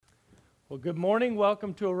Well, good morning.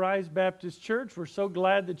 Welcome to Arise Baptist Church. We're so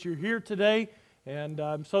glad that you're here today, and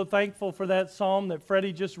I'm so thankful for that psalm that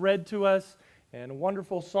Freddie just read to us, and a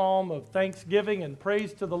wonderful psalm of thanksgiving and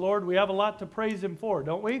praise to the Lord. We have a lot to praise Him for,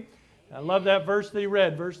 don't we? I love that verse that he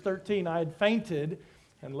read, verse 13. I had fainted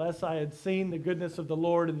unless I had seen the goodness of the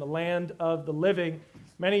Lord in the land of the living.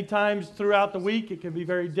 Many times throughout the week it can be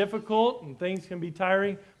very difficult and things can be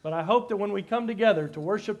tiring, but I hope that when we come together to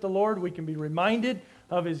worship the Lord, we can be reminded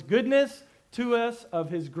of His goodness to us,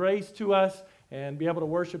 of His grace to us, and be able to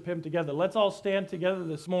worship Him together. Let's all stand together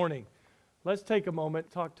this morning. Let's take a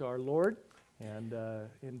moment, talk to our Lord, and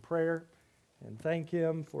in prayer, and thank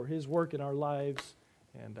Him for His work in our lives,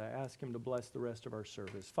 and ask Him to bless the rest of our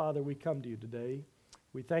service. Father, we come to you today.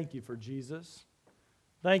 We thank you for Jesus.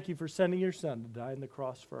 Thank you for sending your Son to die on the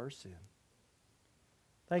cross for our sin.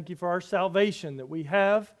 Thank you for our salvation that we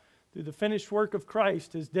have through the finished work of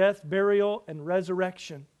Christ, His death, burial, and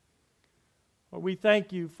resurrection. Lord, we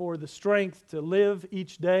thank you for the strength to live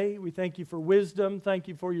each day. We thank you for wisdom. Thank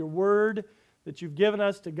you for your word that you've given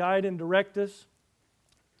us to guide and direct us.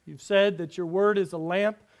 You've said that your word is a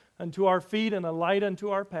lamp unto our feet and a light unto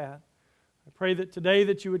our path. I pray that today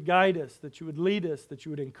that you would guide us, that you would lead us, that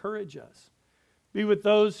you would encourage us. Be with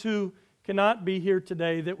those who cannot be here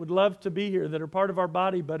today, that would love to be here, that are part of our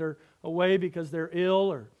body but are away because they're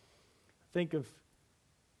ill. Or think of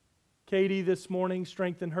Katie this morning,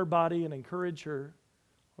 strengthen her body and encourage her.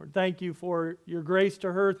 Lord, thank you for your grace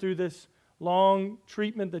to her through this long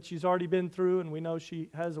treatment that she's already been through, and we know she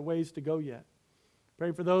has a ways to go yet.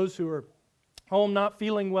 Pray for those who are home not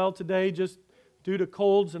feeling well today, just due to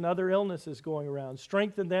colds and other illnesses going around.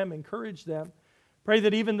 Strengthen them, encourage them. Pray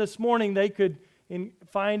that even this morning they could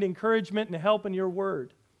find encouragement and help in your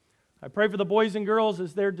word. I pray for the boys and girls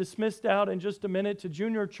as they're dismissed out in just a minute to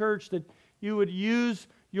junior church, that you would use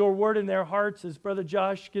your word in their hearts as Brother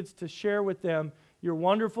Josh gets to share with them your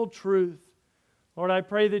wonderful truth. Lord, I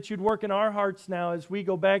pray that you'd work in our hearts now as we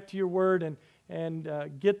go back to your word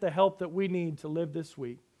and get the help that we need to live this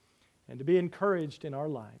week and to be encouraged in our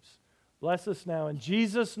lives. Bless us now. In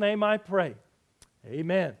Jesus' name I pray.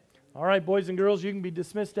 Amen. All right, boys and girls, you can be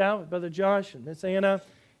dismissed out with Brother Josh and Miss Anna.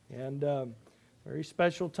 And very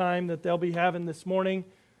special time that they'll be having this morning.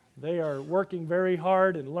 They are working very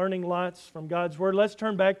hard and learning lots from God's Word. Let's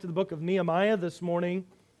turn back to the book of Nehemiah this morning.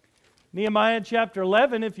 Nehemiah chapter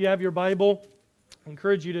 11, if you have your Bible, I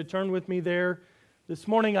encourage you to turn with me there. This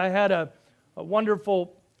morning I had a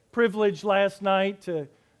wonderful privilege last night to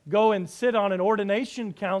go and sit on an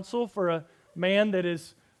ordination council for a man that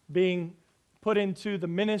is being put into the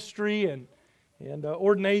ministry. And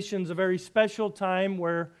ordination is a very special time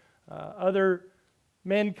where other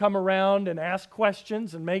men come around and ask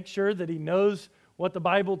questions and make sure that he knows what the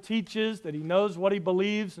Bible teaches, that he knows what he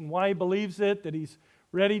believes and why he believes it, that he's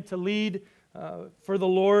ready to lead for the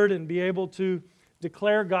Lord and be able to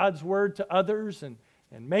declare God's word to others and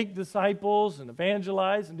make disciples and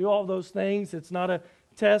evangelize and do all those things. It's not a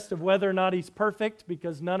test of whether or not he's perfect,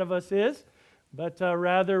 because none of us is, but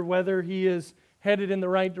rather whether he is headed in the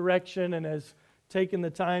right direction and has taken the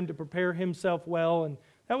time to prepare himself well. And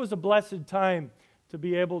that was a blessed time to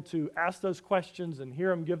be able to ask those questions and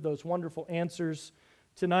hear him give those wonderful answers.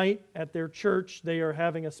 Tonight at their church, they are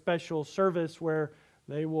having a special service where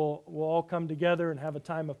they will all come together and have a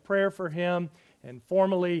time of prayer for him and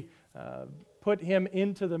formally put him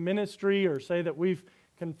into the ministry, or say that we've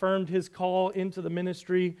confirmed his call into the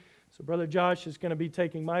ministry. So Brother Josh is going to be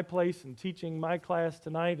taking my place and teaching my class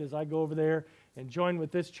tonight as I go over there and join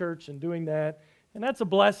with this church in doing that. And that's a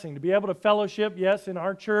blessing to be able to fellowship, yes, in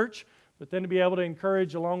our church, but then to be able to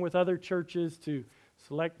encourage along with other churches to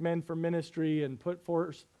select men for ministry and put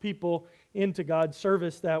forth people into God's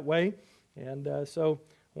service that way. And so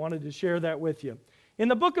I wanted to share that with you. In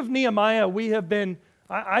the book of Nehemiah, we have been,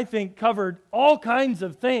 I think, covered all kinds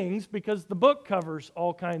of things, because the book covers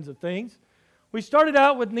all kinds of things. We started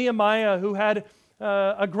out with Nehemiah, who had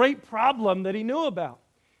a great problem that he knew about.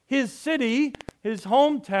 His city, his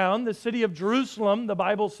hometown, the city of Jerusalem, the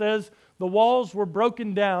Bible says the walls were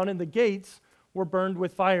broken down and the gates were burned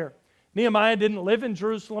with fire. Nehemiah didn't live in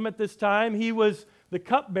Jerusalem at this time. He was the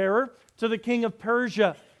cupbearer to the king of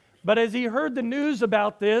Persia. But as he heard the news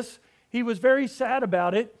about this, he was very sad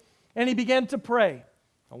about it, and he began to pray.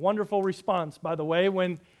 A wonderful response, by the way,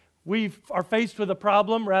 when we are faced with a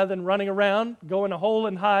problem, rather than running around, go in a hole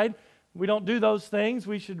and hide. We don't do those things.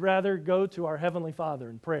 We should rather go to our Heavenly Father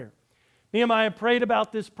in prayer. Nehemiah prayed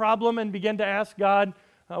about this problem and began to ask God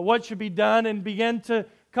what should be done, and began to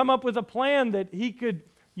come up with a plan that he could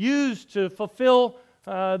use to fulfill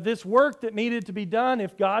this work that needed to be done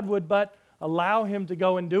if God would but allow him to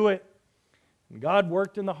go and do it. And God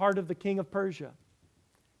worked in the heart of the king of Persia.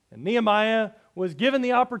 And Nehemiah was given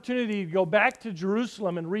the opportunity to go back to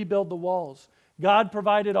Jerusalem and rebuild the walls. God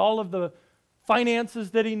provided all of the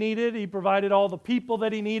finances that he needed. He provided all the people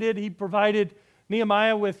that he needed. He provided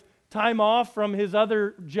Nehemiah with time off from his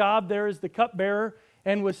other job there as the cupbearer,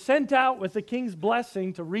 and was sent out with the king's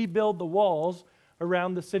blessing to rebuild the walls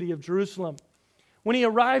around the city of Jerusalem. When he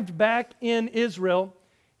arrived back in Israel,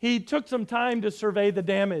 he took some time to survey the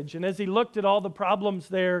damage. And as he looked at all the problems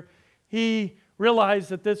there, he realized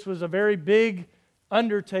that this was a very big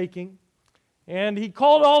undertaking. And he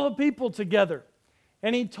called all the people together.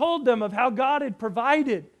 And he told them of how God had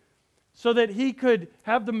provided so that he could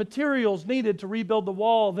have the materials needed to rebuild the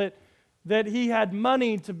wall, that he had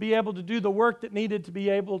money to be able to do the work that needed to be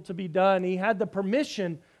able to be done. He had the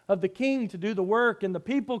permission of the king to do the work. And the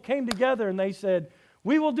people came together and they said,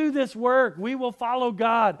 "We will do this work. We will follow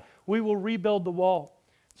God. We will rebuild the wall."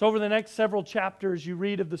 So over the next several chapters, you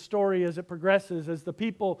read of the story as it progresses, as the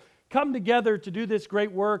people come together to do this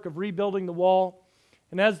great work of rebuilding the wall.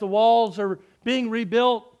 And as the walls are being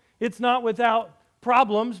rebuilt, it's not without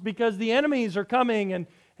problems, because the enemies are coming and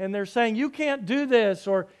they're saying, "You can't do this,"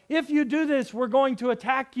 or "If you do this, we're going to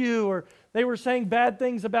attack you," or they were saying bad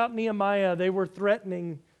things about Nehemiah. They were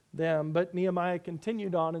threatening them, but Nehemiah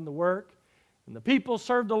continued on in the work, and the people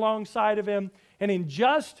served alongside of him, and in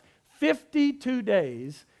just 52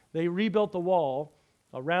 days, they rebuilt the wall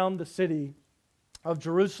around the city of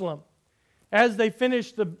Jerusalem. As they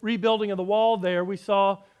finished the rebuilding of the wall there, we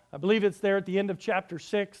saw, I believe it's there at the end of chapter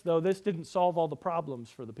 6, though this didn't solve all the problems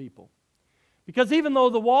for the people. Because even though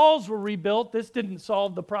the walls were rebuilt, this didn't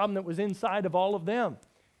solve the problem that was inside of all of them.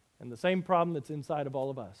 And the same problem that's inside of all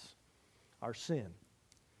of us, our sin.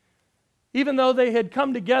 Even though they had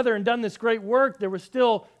come together and done this great work, there was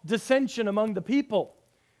still dissension among the people.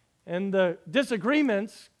 And the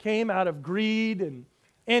disagreements came out of greed and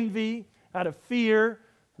envy, out of fear,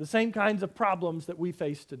 the same kinds of problems that we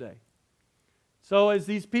face today. So as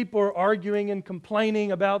these people are arguing and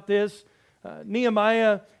complaining about this,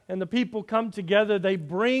 Nehemiah and the people come together. They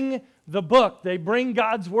bring the book. They bring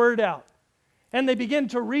God's Word out. And they begin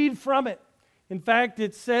to read from it. In fact,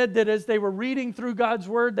 it's said that as they were reading through God's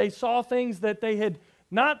Word, they saw things that they had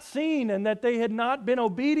not seen and that they had not been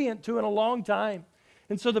obedient to in a long time.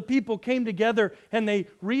 And so the people came together and they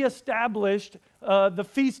reestablished the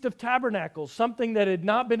Feast of Tabernacles, something that had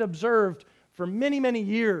not been observed for many, many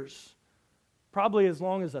years, probably as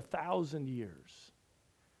long as 1,000 years.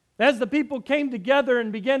 As the people came together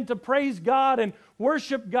and began to praise God and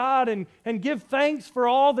worship God and give thanks for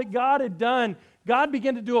all that God had done, God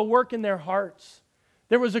began to do a work in their hearts.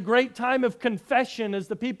 There was a great time of confession as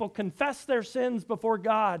the people confessed their sins before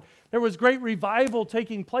God. There was great revival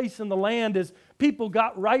taking place in the land as people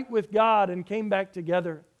got right with God and came back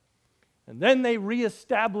together. And then they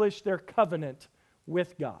reestablished their covenant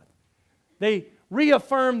with God. They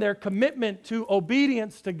reaffirmed their commitment to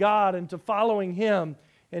obedience to God and to following Him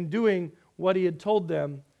and doing what He had told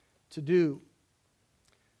them to do.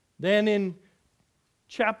 Then in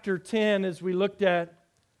chapter 10, as we looked at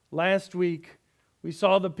last week, we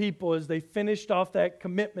saw the people as they finished off that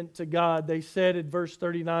commitment to God. They said in verse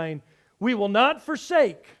 39, "We will not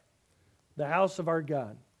forsake the house of our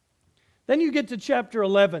God." Then you get to chapter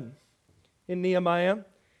 11 in Nehemiah,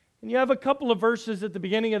 and you have a couple of verses at the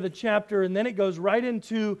beginning of the chapter, and then it goes right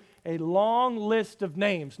into a long list of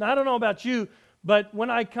names. Now, I don't know about you, but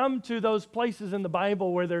when I come to those places in the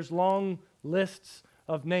Bible where there's long lists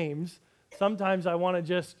of names, sometimes I want to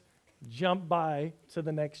just jump by to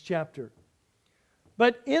the next chapter.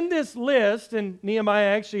 But in this list, and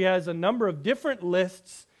Nehemiah actually has a number of different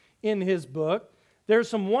lists in his book, there's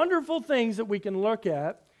some wonderful things that we can look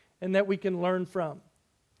at and that we can learn from.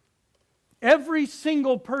 Every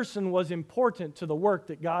single person was important to the work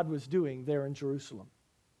that God was doing there in Jerusalem.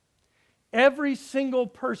 Every single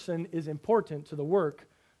person is important to the work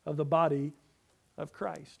of the body of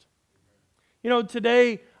Christ. You know,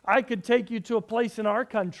 today I could take you to a place in our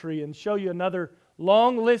country and show you another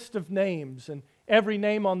long list of names, and every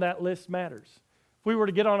name on that list matters. If we were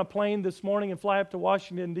to get on a plane this morning and fly up to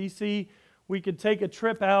Washington, D.C., we could take a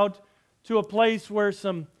trip out to a place where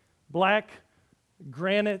some black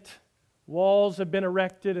granite walls have been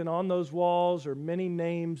erected, and on those walls are many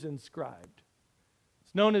names inscribed.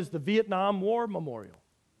 It's known as the Vietnam War Memorial.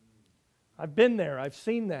 I've been there. I've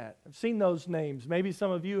seen that. I've seen those names. Maybe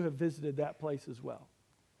some of you have visited that place as well.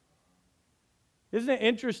 Isn't it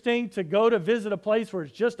interesting to go to visit a place where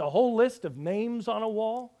it's just a whole list of names on a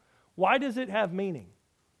wall? Why does it have meaning?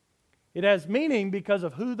 It has meaning because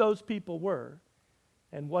of who those people were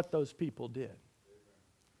and what those people did.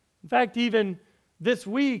 In fact, even This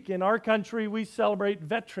week in our country, we celebrate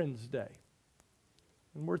Veterans Day.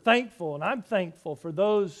 And we're thankful, and I'm thankful for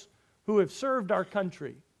those who have served our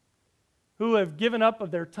country, who have given up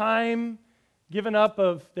of their time, given up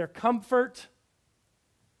of their comfort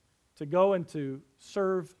to go and to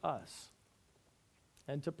serve us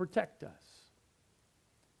and to protect us.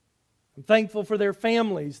 I'm thankful for their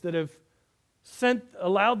families that have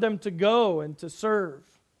allowed them to go and to serve.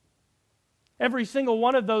 Every single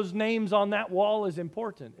one of those names on that wall is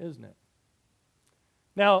important, isn't it?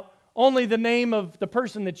 Now, only the name of the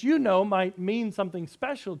person that you know might mean something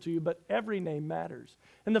special to you, but every name matters.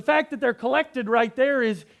 And the fact that they're collected right there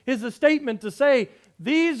is a statement to say,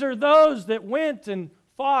 these are those that went and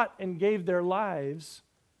fought and gave their lives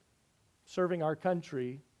serving our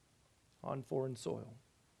country on foreign soil.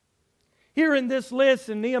 Here in this list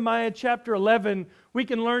in Nehemiah chapter 11, we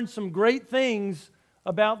can learn some great things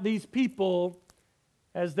about these people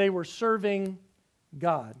as they were serving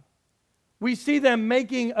God. We see them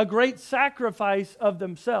making a great sacrifice of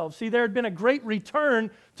themselves. See, there had been a great return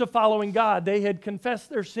to following God. They had confessed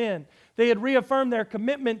their sin. They had reaffirmed their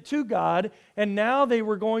commitment to God, and now they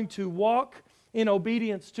were going to walk in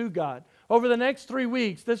obedience to God. Over the next 3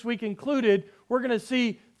 weeks, this week included, we're going to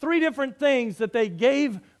see 3 different things that they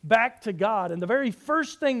gave back to God. And the very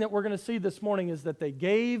first thing that we're going to see this morning is that they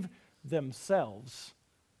gave themselves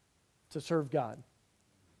to serve God.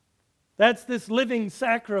 That's this living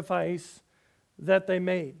sacrifice that they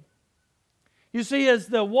made. You see, as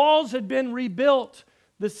the walls had been rebuilt,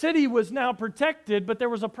 the city was now protected, but there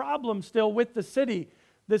was a problem still with the city.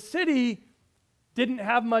 The city didn't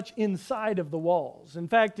have much inside of the walls. In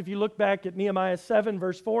fact, if you look back at Nehemiah 7,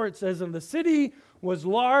 verse 4, it says, "And the city was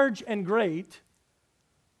large and great,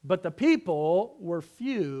 but the people were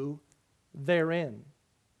few therein,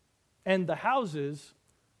 and the houses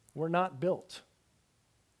were not built."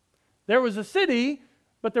 There was a city,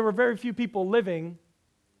 but there were very few people living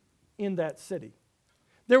in that city.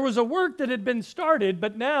 There was a work that had been started,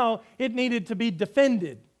 but now it needed to be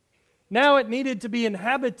defended. Now it needed to be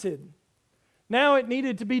inhabited. Now it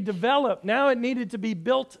needed to be developed. Now it needed to be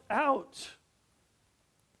built out.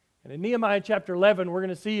 And in Nehemiah chapter 11, we're going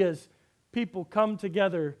to see as people come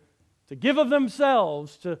together to give of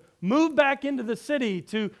themselves, to move back into the city,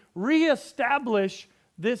 to reestablish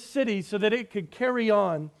this city so that it could carry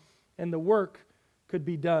on and the work could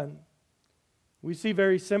be done. We see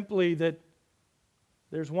very simply that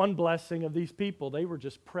there's one blessing of these people. They were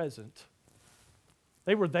just present.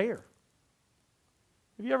 They were there.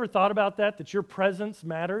 Have you ever thought about that? That your presence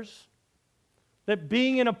matters? That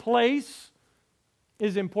being in a place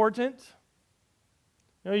is important?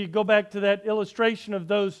 You know, you go back to that illustration of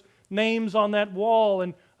those names on that wall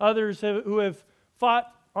and others who have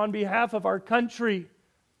fought on behalf of our country.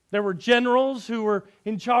 There were generals who were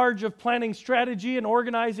in charge of planning strategy and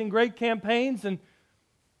organizing great campaigns, and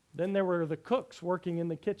then there were the cooks working in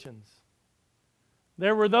the kitchens.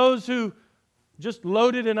 There were those who just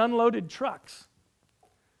loaded and unloaded trucks.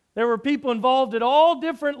 There were people involved at all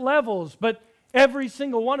different levels, but every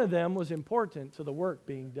single one of them was important to the work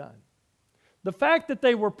being done. The fact that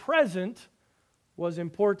they were present was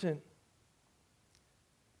important.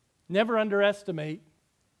 Never underestimate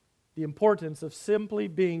the importance of simply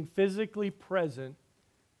being physically present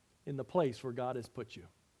in the place where God has put you.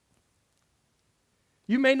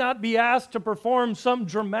 You may not be asked to perform some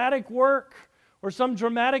dramatic work or some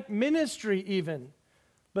dramatic ministry even,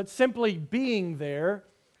 but simply being there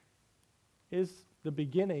is the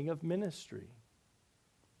beginning of ministry.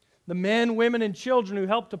 The men, women, and children who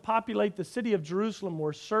helped to populate the city of Jerusalem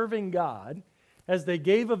were serving God as they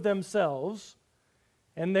gave of themselves,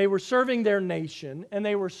 and they were serving their nation, and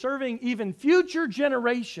they were serving even future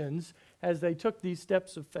generations as they took these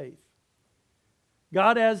steps of faith.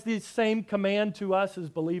 God has the same command to us as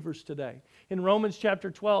believers today. In Romans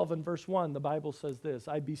chapter 12 and verse 1, the Bible says this,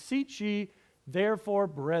 "I beseech ye, therefore,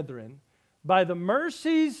 brethren, by the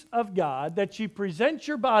mercies of God, that ye present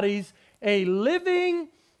your bodies a living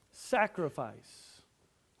sacrifice,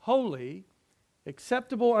 holy,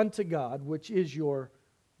 acceptable unto God, which is your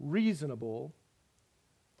reasonable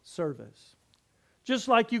service." Just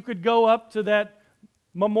like you could go up to that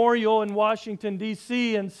memorial in Washington,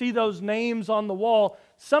 D.C. and see those names on the wall,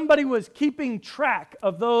 somebody was keeping track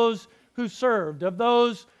of those who served, of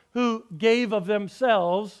those who gave of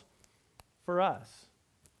themselves for us.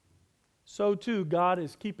 So too, God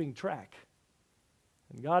is keeping track.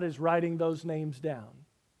 And God is writing those names down.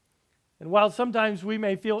 And while sometimes we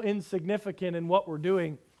may feel insignificant in what we're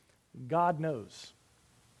doing, God knows.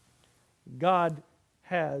 God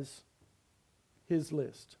has His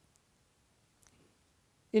list.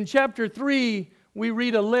 In chapter 3, we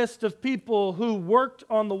read a list of people who worked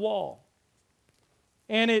on the wall.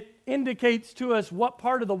 And it indicates to us what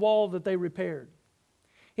part of the wall that they repaired.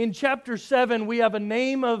 In chapter 7, we have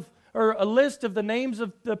a list of the names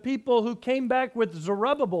of the people who came back with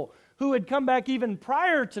Zerubbabel, who had come back even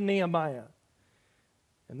prior to Nehemiah.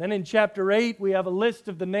 And then in chapter 8, we have a list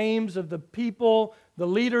of the names of the people, the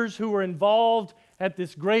leaders who were involved at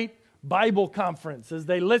this great Bible conference as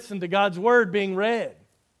they listened to God's Word being read.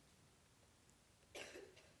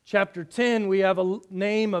 Chapter 10, we have a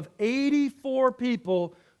name of 84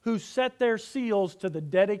 people who set their seals to the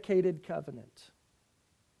dedicated covenant.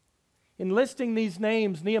 In listing these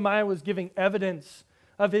names, Nehemiah was giving evidence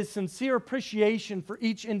of his sincere appreciation for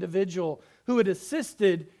each individual who had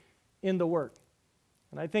assisted in the work.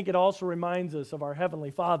 And I think it also reminds us of our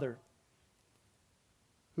Heavenly Father,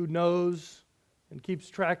 who knows and keeps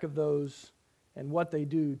track of those and what they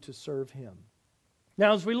do to serve Him.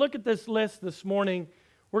 Now, as we look at this list this morning,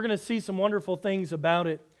 we're going to see some wonderful things about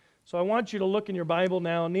it. So I want you to look in your Bible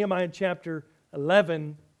now, Nehemiah chapter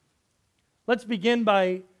 11. Let's begin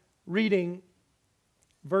by reading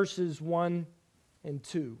verses 1 and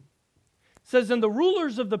 2. It says, "And the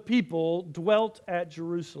rulers of the people dwelt at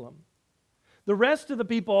Jerusalem. The rest of the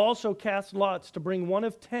people also cast lots to bring one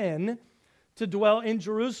of 10 to dwell in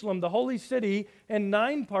Jerusalem, the holy city, and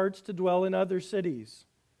 9 parts to dwell in other cities.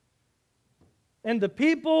 And the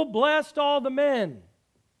people blessed all the men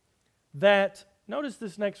that," notice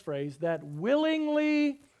this next phrase, "that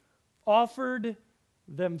willingly offered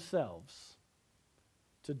themselves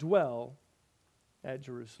to dwell at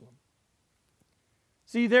Jerusalem."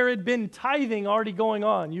 See, there had been tithing already going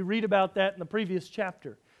on. You read about that in the previous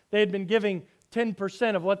chapter. They had been giving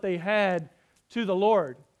 10% of what they had to the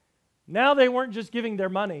Lord. Now they weren't just giving their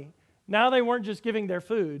money. Now they weren't just giving their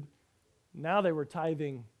food. Now they were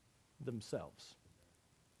tithing themselves.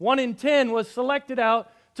 1 in 10 was selected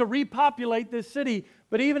out to repopulate this city.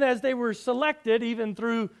 But even as they were selected, even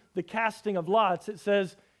through the casting of lots, it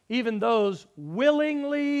says, even those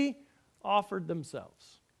willingly offered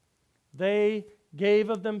themselves. They gave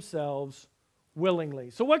of themselves willingly.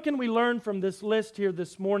 So what can we learn from this list here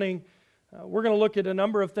this morning? We're going to look at a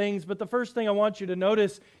number of things, but the first thing I want you to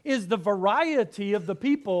notice is the variety of the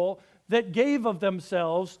people that gave of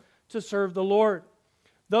themselves to serve the Lord.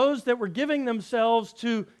 Those that were giving themselves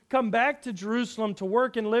to come back to Jerusalem to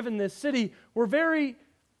work and live in this city were very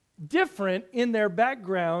different in their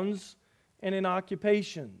backgrounds and in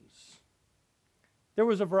occupations. There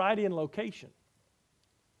was a variety in location.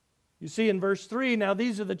 You see in verse 3, "Now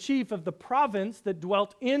these are the chief of the province that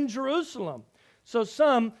dwelt in Jerusalem." So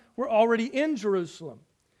some were already in Jerusalem.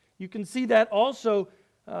 You can see that also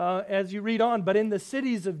as you read on. "But in the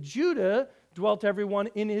cities of Judah dwelt everyone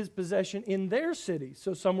in his possession in their cities."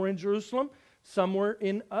 So some were in Jerusalem, some were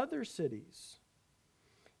in other cities.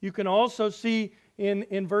 You can also see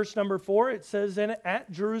in verse number 4, it says, "And at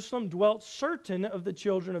Jerusalem dwelt certain of the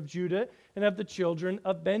children of Judah and of the children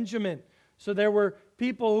of Benjamin." So there were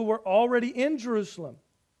people who were already in Jerusalem.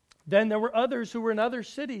 Then there were others who were in other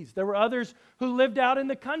cities. There were others who lived out in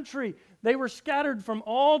the country. They were scattered from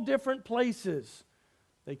all different places.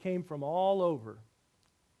 They came from all over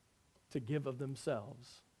to give of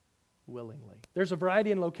themselves willingly. There's a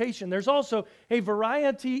variety in location. There's also a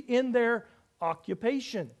variety in their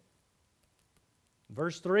occupation.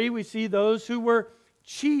 Verse 3, we see those who were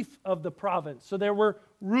chief of the province. So there were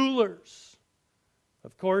rulers.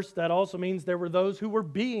 Of course, that also means there were those who were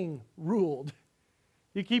being ruled.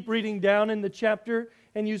 You keep reading down in the chapter,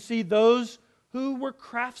 and you see those who were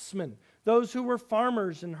craftsmen, those who were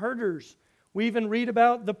farmers and herders. We even read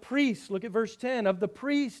about the priests. Look at verse 10, of the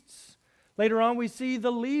priests. Later on, we see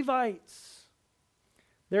the Levites.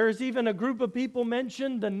 There is even a group of people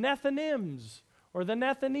mentioned, the Nethinims, or the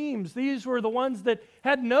Nethinims. These were the ones that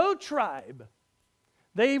had no tribe.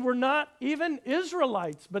 They were not even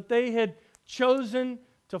Israelites, but they had chosen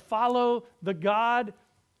to follow the God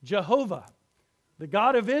Jehovah, the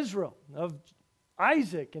God of Israel, of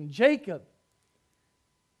Isaac and Jacob.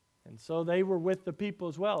 And so they were with the people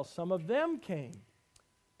as well. Some of them came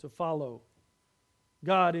to follow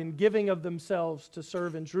God in giving of themselves to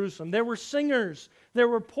serve in Jerusalem. There were singers, there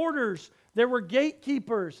were porters, there were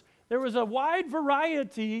gatekeepers. There was a wide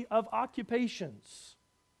variety of occupations.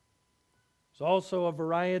 There's also a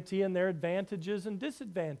variety in their advantages and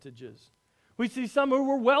disadvantages. We see some who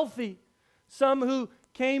were wealthy, some who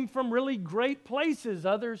came from really great places,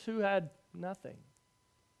 others who had nothing.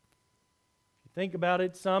 If you think about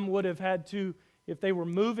it, some would have had to, if they were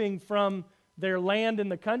moving from their land in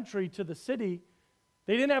the country to the city,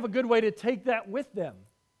 they didn't have a good way to take that with them.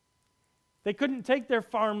 They couldn't take their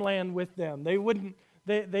farmland with them. They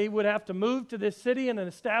they would have to move to this city and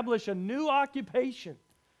establish a new occupation,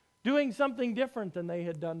 doing something different than they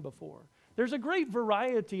had done before. There's a great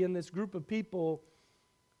variety in this group of people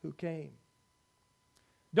who came.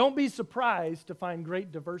 Don't be surprised to find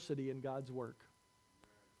great diversity in God's work.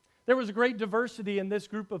 There was a great diversity in this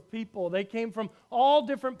group of people. They came from all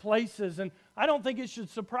different places, and I don't think it should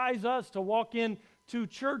surprise us to walk into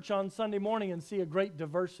church on Sunday morning and see a great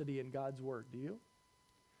diversity in God's work. Do you?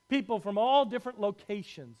 People from all different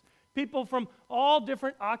locations, people from all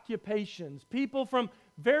different occupations, people from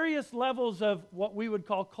various levels of what we would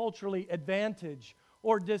call culturally advantage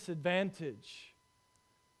or disadvantage,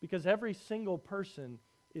 because every single person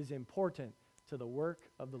is important to the work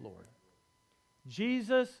of the Lord.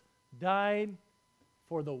 Jesus died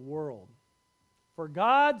for the world. For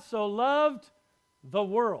God so loved the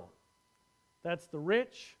world. That's the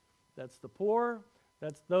rich, that's the poor,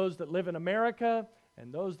 that's those that live in America,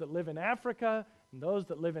 and those that live in Africa, and those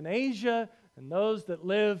that live in Asia, and those that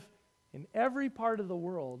live in every part of the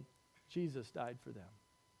world. Jesus died for them.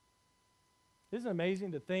 Isn't it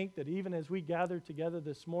amazing to think that even as we gather together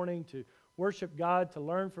this morning to worship God, to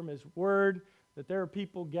learn from His Word, that there are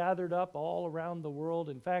people gathered up all around the world.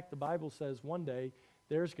 In fact, the Bible says one day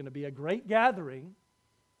there's going to be a great gathering.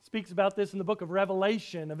 It speaks about this in the book of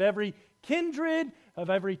Revelation, of every kindred, of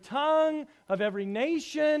every tongue, of every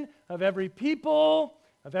nation, of every people,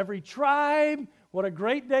 of every tribe. What a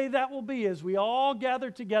great day that will be as we all gather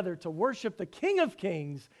together to worship the King of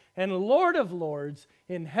Kings and Lord of Lords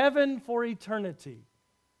in heaven for eternity.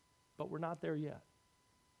 But we're not there yet.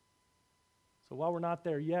 So while we're not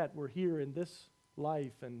there yet, we're here in this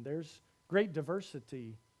life, and there's great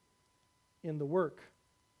diversity in the work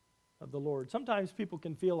of the Lord. Sometimes people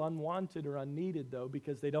can feel unwanted or unneeded, though,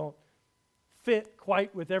 because they don't fit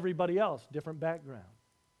quite with everybody else. Different background,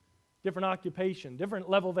 different occupation, different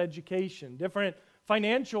level of education, different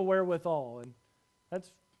financial wherewithal, and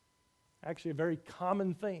that's actually a very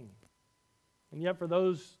common thing. And yet for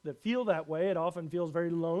those that feel that way, it often feels very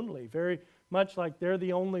lonely, very much like they're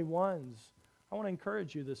the only ones. I want to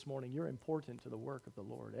encourage you this morning. You're important to the work of the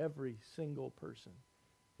Lord. Every single person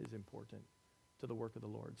is important to the work of the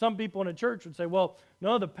Lord. Some people in a church would say, well,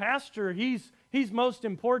 no, the pastor, he's most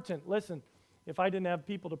important. Listen, if I didn't have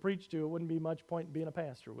people to preach to, it wouldn't be much point in being a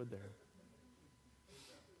pastor, would there?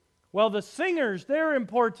 Well, the singers, they're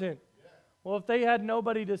important. Well, if they had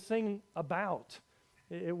nobody to sing about,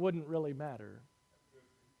 it wouldn't really matter.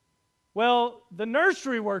 Well, the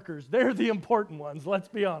nursery workers, they're the important ones, let's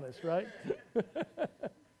be honest, right?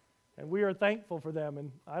 And we are thankful for them,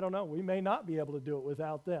 and I don't know, we may not be able to do it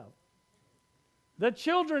without them. The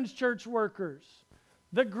children's church workers,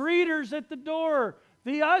 the greeters at the door,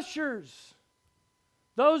 the ushers,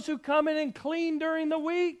 those who come in and clean during the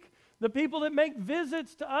week, the people that make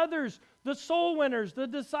visits to others, the soul winners, the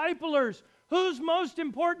disciplers. Who's most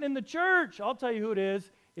important in the church? I'll tell you who it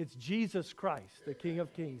is. It's Jesus Christ, the King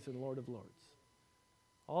of Kings and Lord of Lords.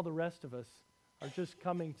 All the rest of us are just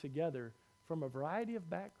coming together from a variety of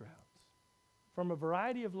backgrounds, from a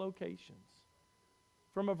variety of locations,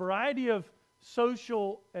 from a variety of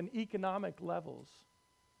social and economic levels,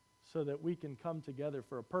 so that we can come together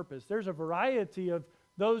for a purpose. There's a variety of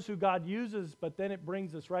those who God uses, but then it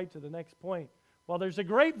brings us right to the next point. While there's a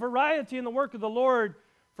great variety in the work of the Lord,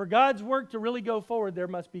 for God's work to really go forward, there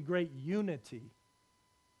must be great unity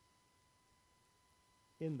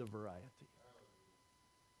in the variety.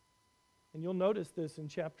 And you'll notice this in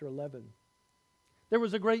chapter 11. There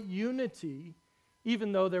was a great unity,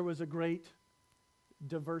 even though there was a great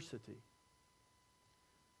diversity.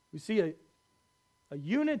 We see a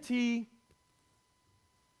unity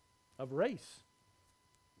of race.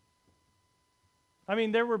 I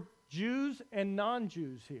mean, there were Jews and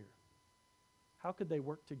non-Jews here. How could they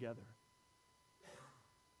work together?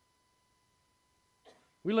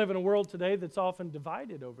 We live in a world today that's often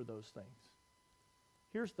divided over those things.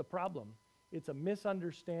 Here's the problem. It's a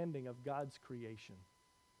misunderstanding of God's creation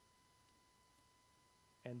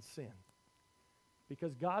and sin.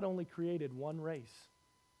 Because God only created one race,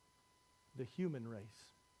 the human race.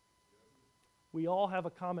 We all have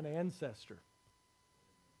a common ancestor,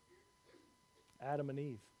 Adam and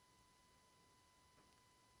Eve.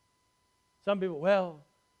 Some people, well,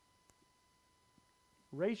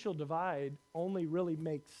 racial divide only really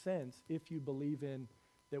makes sense if you believe in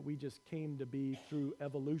that we just came to be through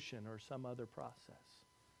evolution or some other process.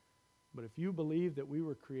 But if you believe that we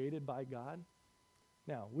were created by God,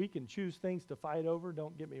 now we can choose things to fight over,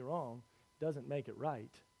 don't get me wrong, doesn't make it right.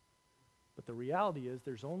 But the reality is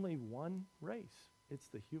there's only one race. It's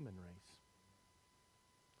the human race.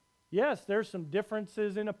 Yes, there's some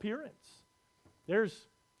differences in appearance. There's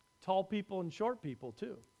tall people and short people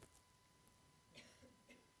too.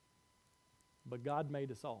 But God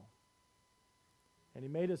made us all. And He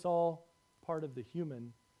made us all part of the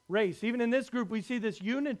human race. Even in this group, we see this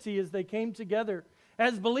unity as they came together.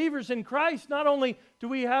 As believers in Christ, not only do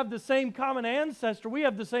we have the same common ancestor, we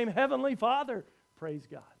have the same Heavenly Father. Praise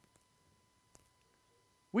God.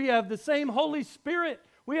 We have the same Holy Spirit.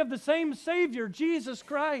 We have the same Savior, Jesus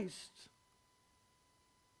Christ.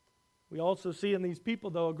 We also see in these people,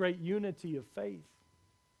 though, a great unity of faith.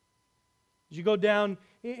 As you go down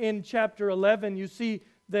in chapter 11, you see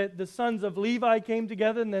that the sons of Levi came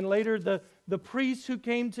together, and then later the priests who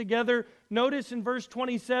came together. Notice in verse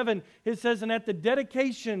 27, it says, and at the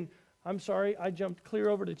dedication, I'm sorry, I jumped clear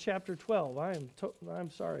over to chapter 12. I'm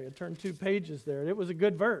sorry, I turned 2 pages there. It was a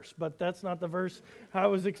good verse, but that's not the verse I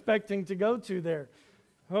was expecting to go to there.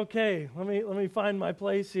 Okay, let me find my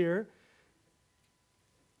place here.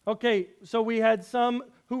 Okay, so we had some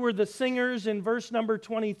who were the singers in verse number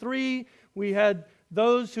 23. We had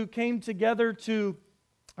those who came together to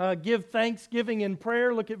give thanksgiving in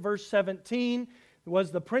prayer. Look at verse 17. It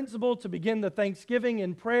was the principle to begin the thanksgiving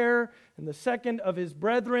in prayer, and the second of his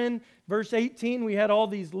brethren. Verse 18, we had all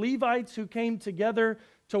these Levites who came together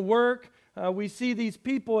to work. We see these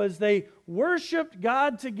people as they worshiped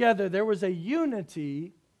God together. There was a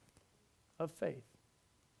unity of faith.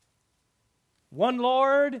 One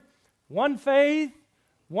Lord, one faith,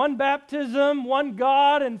 one baptism, one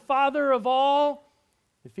God and Father of all.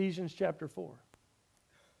 Ephesians chapter 4.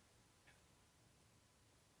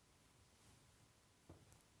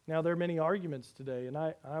 Now, there are many arguments today, and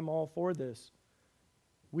I'm all for this.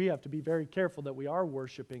 We have to be very careful that we are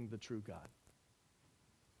worshiping the true God.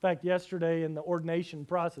 In fact, yesterday in the ordination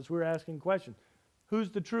process, we were asking questions. Who's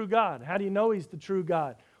the true God? How do you know He's the true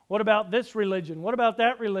God? What about this religion? What about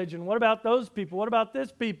that religion? What about those people? What about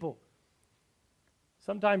this people?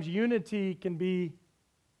 Sometimes unity can be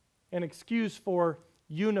an excuse for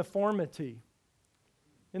uniformity,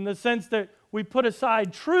 in the sense that we put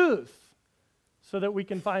aside truth so that we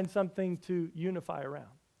can find something to unify around.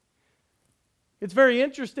 It's very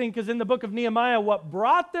interesting because in the book of Nehemiah, what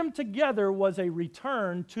brought them together was a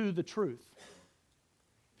return to the truth.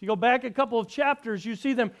 If you go back a couple of chapters, you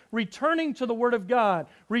see them returning to the Word of God,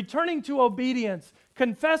 returning to obedience,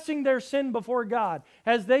 confessing their sin before God.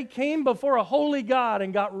 As they came before a holy God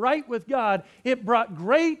and got right with God, it brought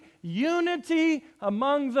great unity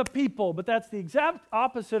among the people. But that's the exact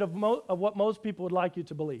opposite of what most people would like you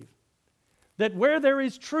to believe. That where there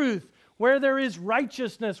is truth, where there is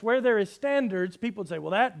righteousness, where there is standards, people would say,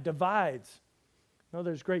 well, that divides. No,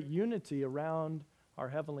 there's great unity around our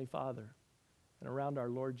Heavenly Father and around our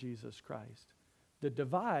Lord Jesus Christ. The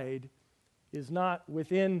divide is not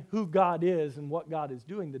within who God is and what God is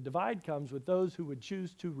doing. The divide comes with those who would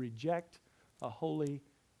choose to reject a holy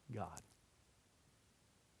God.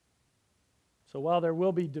 So while there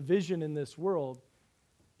will be division in this world,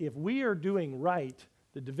 if we are doing right,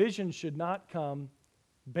 the division should not come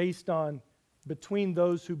based on between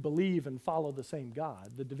those who believe and follow the same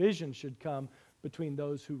God. The division should come between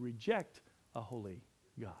those who reject a holy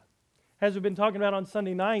God. As we've been talking about on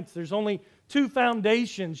Sunday nights, there's only 2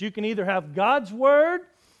 foundations. You can either have God's Word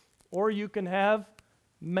or you can have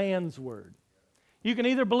man's Word. You can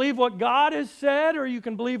either believe what God has said or you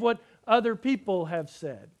can believe what other people have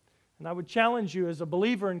said. And I would challenge you, as a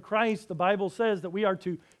believer in Christ, the Bible says that we are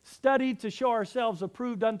to study to show ourselves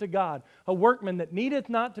approved unto God, a workman that needeth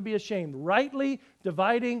not to be ashamed, rightly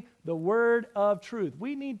dividing the word of truth.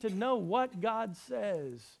 We need to know what God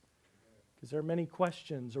says, because there are many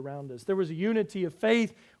questions around us. There was a unity of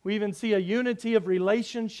faith. We even see a unity of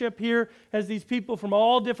relationship here as these people from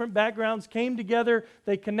all different backgrounds came together.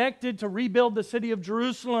 They connected to rebuild the city of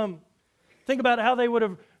Jerusalem. Think about how they would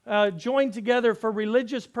have joined together for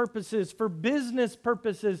religious purposes, for business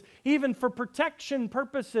purposes, even for protection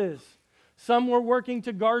purposes. Some were working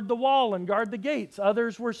to guard the wall and guard the gates.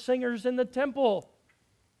 Others were singers in the temple.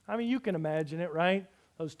 I mean, you can imagine it, right?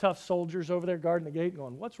 Those tough soldiers over there guarding the gate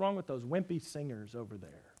going, what's wrong with those wimpy singers over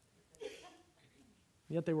there?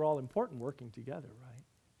 Yet they were all important working together, right?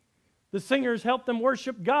 The singers helped them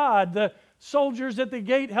worship God. The soldiers at the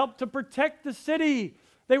gate helped to protect the city.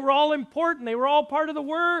 They were all important. They were all part of the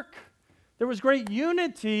work. There was great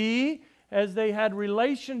unity as they had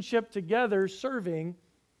relationship together serving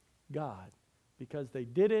God because they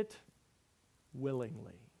did it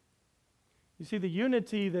willingly. You see, the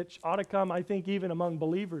unity that ought to come, I think, even among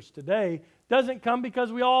believers today doesn't come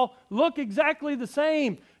because we all look exactly the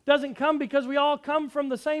same. Doesn't come because we all come from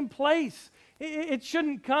the same place. It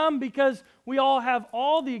shouldn't come because we all have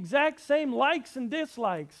all the exact same likes and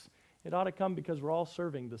dislikes. It ought to come because we're all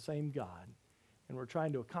serving the same God. and we're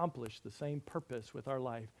trying to accomplish the same purpose with our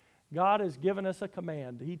life. God has given us a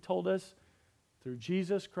command. He told us through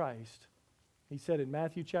Jesus Christ. He said in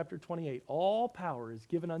Matthew chapter 28, all power is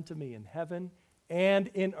given unto me in heaven and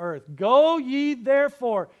in earth. Go ye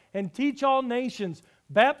therefore and teach all nations,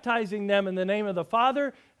 baptizing them in the name of the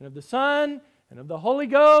Father and of the Son and of the Holy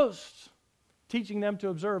Ghost, teaching them to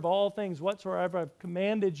observe all things whatsoever I've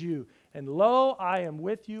commanded you. And lo, I am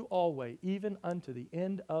with you always, even unto the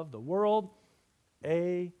end of the world.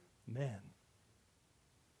 Amen.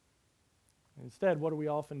 Instead, what are we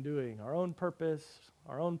often doing? Our own purpose,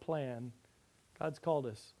 our own plan. God's called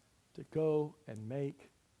us to go and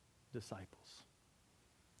make disciples.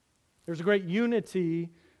 There's a great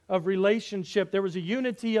unity of relationship. There was a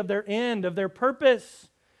unity of their end, of their purpose.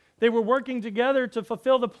 They were working together to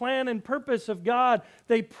fulfill the plan and purpose of God.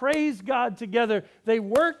 They praised God together. They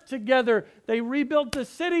worked together. They rebuilt the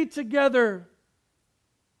city together.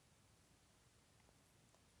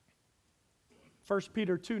 1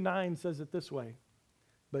 Peter 2:9 says it this way,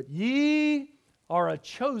 but ye are a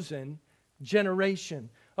chosen generation,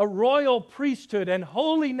 a royal priesthood and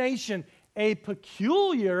holy nation, a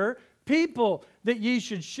peculiar people, that ye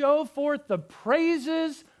should show forth the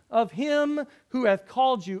praises of him who hath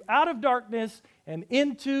called you out of darkness and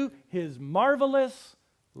into his marvelous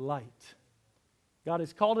light. God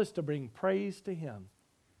has called us to bring praise to him.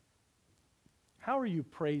 How are you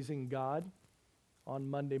praising God on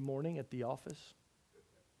Monday morning at the office?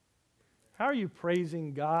 How are you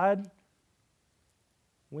praising God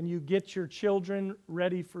when you get your children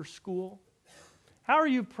ready for school? How are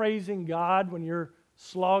you praising God when you're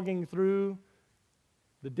slogging through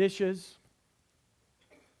the dishes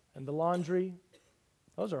and the laundry?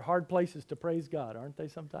 Those are hard places to praise God, aren't they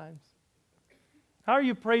sometimes? How are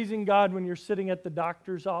you praising God when you're sitting at the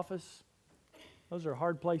doctor's office? Those are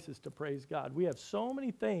hard places to praise God. We have so many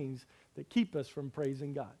things that keep us from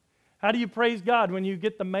praising God. How do you praise God when you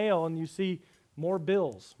get the mail and you see more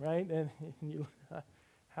bills, right?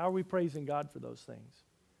 How are we praising God for those things?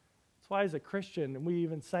 That's why as a Christian, and we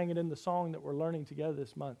even sang it in the song that we're learning together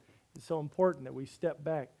this month, it's so important that we step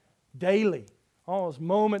back daily, almost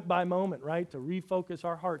moment by moment, right, to refocus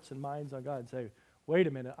our hearts and minds on God and say, wait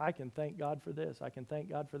a minute, I can thank God for this. I can thank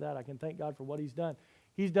God for that. I can thank God for what he's done.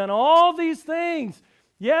 He's done all these things.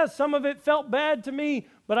 Yes, some of it felt bad to me,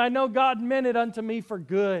 but I know God meant it unto me for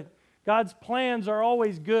good. God's plans are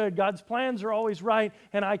always good. God's plans are always right.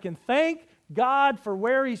 And I can thank God for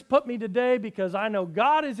where he's put me today because I know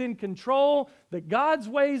God is in control, that God's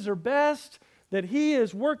ways are best, that he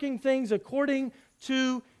is working things according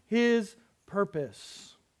to his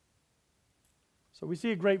purpose. So we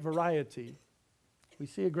see a great variety. We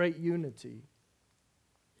see a great unity.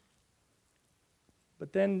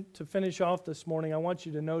 But then to finish off this morning, I want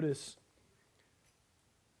you to notice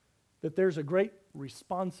that there's a great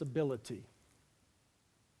responsibility.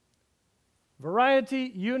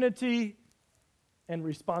 Variety, unity, and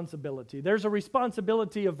responsibility. There's a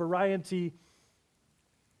responsibility of variety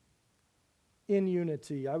in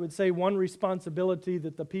unity. I would say one responsibility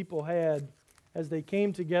that the people had as they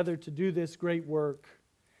came together to do this great work,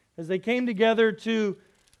 as they came together to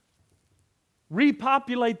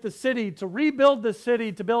repopulate the city, to rebuild the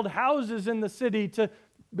city, to build houses in the city, to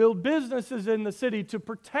build businesses in the city, to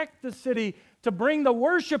protect the city, to bring the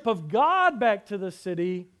worship of God back to the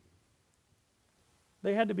city,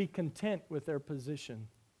 they had to be content with their position.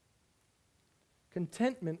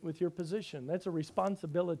 Contentment with your position. That's a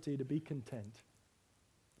responsibility to be content.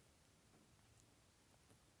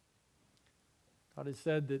 God has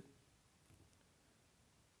said that,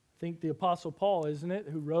 I think the Apostle Paul, isn't it,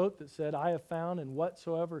 who wrote that said, I have found in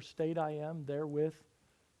whatsoever state I am therewith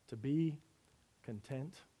to be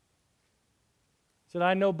content. He said,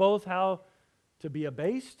 I know both how to be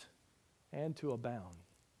abased and to abound.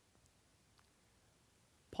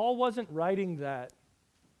 Paul wasn't writing that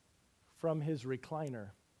from his recliner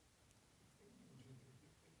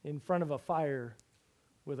in front of a fire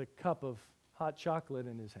with a cup of hot chocolate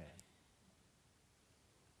in his hand.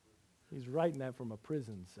 He's writing that from a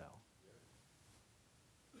prison cell.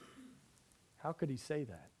 How could he say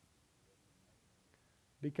that?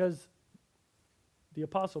 Because the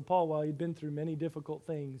Apostle Paul, while he'd been through many difficult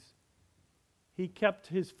things, he kept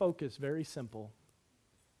his focus very simple.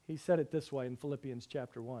 He said it this way in Philippians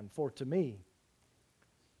chapter 1, for to me,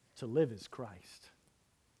 to live is Christ,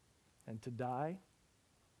 and to die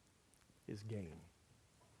is gain.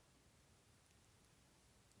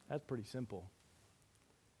 That's pretty simple.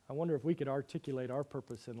 I wonder if we could articulate our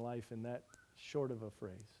purpose in life in that short of a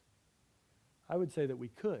phrase. I would say that we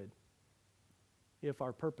could if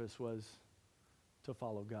our purpose was to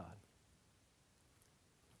follow God.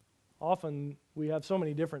 often we have so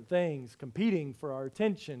many different things competing for our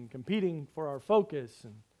attention, competing for our focus,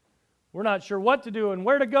 and we're not sure what to do and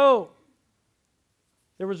where to go.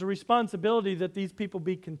 There was a responsibility that these people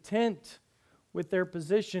be content with their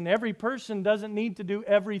position. Every person doesn't need to do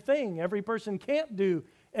everything. Every person can't do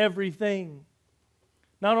everything.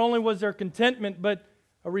 Not only was there contentment, but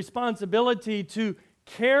a responsibility to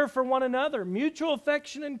care for one another, mutual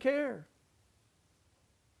affection and care.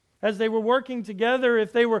 As they were working together,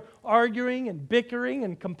 if they were arguing and bickering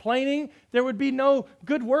and complaining, there would be no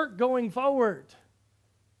good work going forward.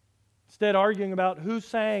 Instead, arguing about who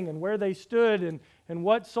sang and where they stood and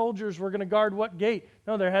what soldiers were going to guard what gate.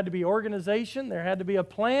 No, there had to be organization, there had to be a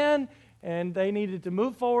plan, and they needed to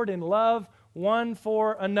move forward in love one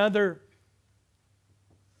for another.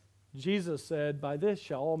 Jesus said, "By this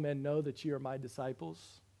shall all men know that ye are my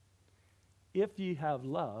disciples, if ye have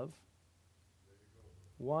love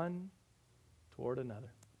one toward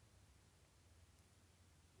another."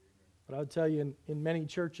 But I'll tell you, in many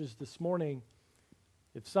churches this morning,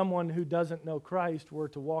 if someone who doesn't know Christ were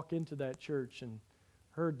to walk into that church and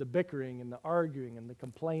heard the bickering and the arguing and the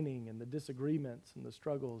complaining and the disagreements and the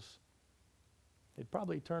struggles, they'd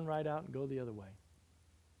probably turn right out and go the other way.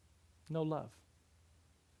 No love.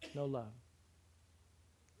 No love.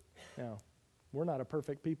 Now, we're not a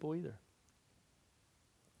perfect people either.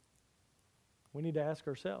 We need to ask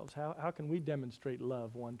ourselves, how can we demonstrate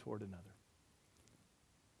love one toward another?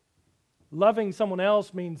 Loving someone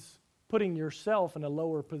else means putting yourself in a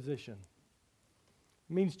lower position.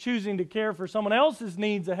 It means choosing to care for someone else's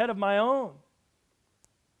needs ahead of my own.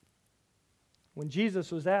 When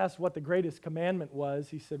Jesus was asked what the greatest commandment was,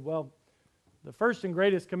 he said, well, the first and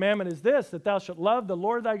greatest commandment is this, that thou shalt love the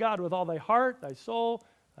Lord thy God with all thy heart, thy soul,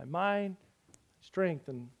 thy mind, strength.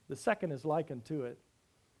 And the second is likened to it.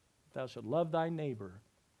 Thou shalt love thy neighbor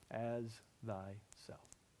as thyself.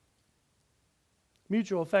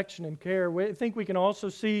 Mutual affection and care. I think we can also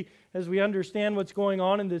see, as we understand what's going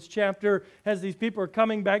on in this chapter, as these people are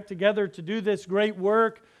coming back together to do this great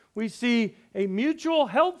work, we see a mutual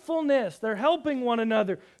helpfulness. They're helping one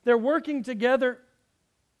another. They're working together.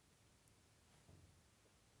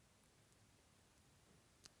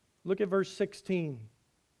 Look at verse 16. It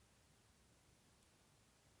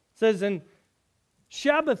says, and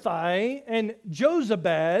Shabbathai and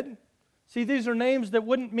Jozabad. See, these are names that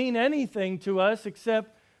wouldn't mean anything to us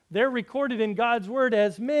except they're recorded in God's Word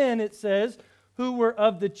as men, it says, who were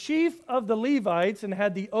of the chief of the Levites and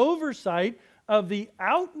had the oversight of the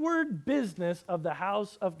outward business of the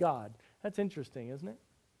house of God. That's interesting, isn't it?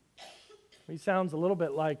 He sounds a little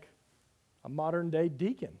bit like a modern-day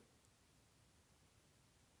deacon.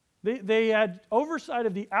 They had oversight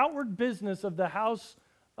of the outward business of the house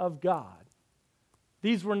of God.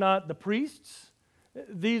 These were not the priests.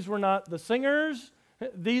 These were not the singers.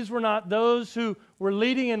 These were not those who were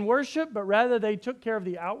leading in worship, but rather they took care of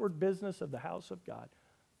the outward business of the house of God.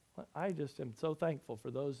 I just am so thankful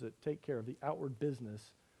for those that take care of the outward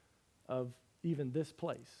business of even this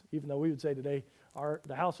place. Even though we would say today,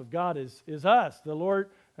 the house of God is us. The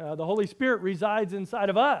Lord, the Holy Spirit resides inside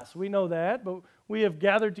of us. We know that, but we have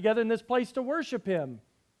gathered together in this place to worship Him.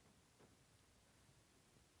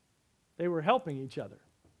 They were helping each other.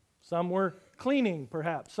 Some were cleaning,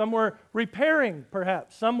 perhaps. Some were repairing,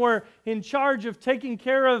 perhaps. Some were in charge of taking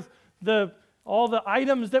care of all the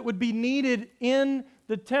items that would be needed in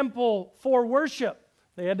the temple for worship.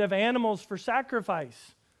 They had to have animals for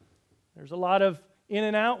sacrifice. There's a lot of in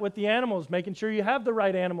and out with the animals, making sure you have the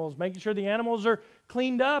right animals, making sure the animals are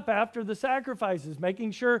cleaned up after the sacrifices,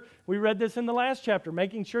 making sure, we read this in the last chapter,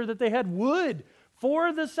 making sure that they had wood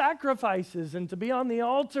for the sacrifices and to be on the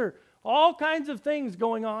altar. All kinds of things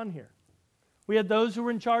going on here. We had those who were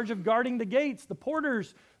in charge of guarding the gates, the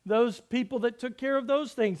porters, those people that took care of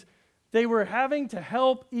those things. They were having to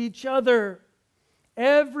help each other.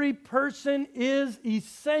 Every person is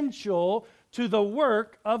essential to the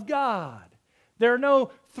work of God. There are no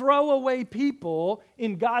throwaway people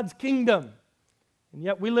in God's kingdom. And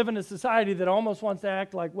yet we live in a society that almost wants to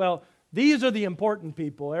act like, well, these are the important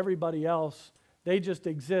people. Everybody else, they just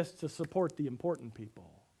exist to support the important people.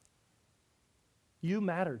 You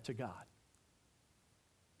matter to God.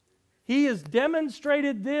 He has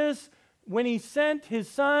demonstrated this when He sent His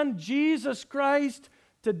Son, Jesus Christ,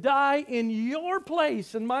 to die in your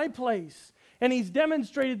place and my place. And He's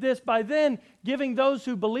demonstrated this by then giving those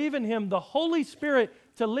who believe in Him the Holy Spirit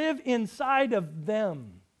to live inside of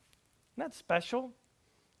them. Isn't that special?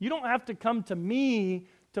 You don't have to come to me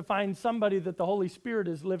to find somebody that the Holy Spirit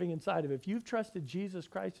is living inside of. If you've trusted Jesus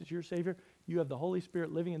Christ as your Savior, you have the Holy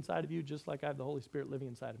Spirit living inside of you just like I have the Holy Spirit living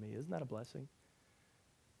inside of me. Isn't that a blessing?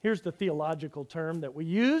 Here's the theological term that we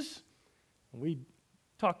use. We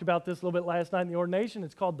talked about this a little bit last night in the ordination.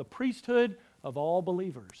 It's called the priesthood of all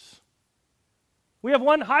believers. We have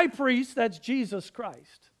one high priest, that's Jesus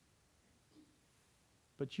Christ.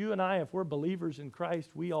 But you and I, if we're believers in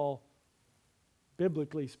Christ, we all,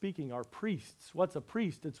 biblically speaking, are priests. What's a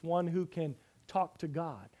priest? It's one who can talk to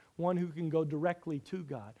God, one who can go directly to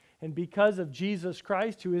God. And because of Jesus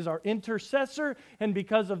Christ, who is our intercessor, and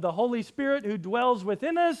because of the Holy Spirit who dwells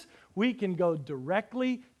within us, we can go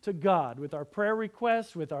directly to God with our prayer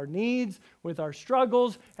requests, with our needs, with our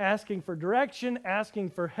struggles, asking for direction,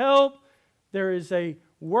 asking for help. There is a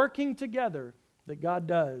working together that God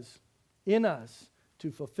does in us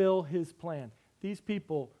to fulfill His plan. These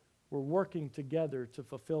people were working together to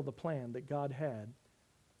fulfill the plan that God had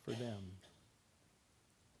for them.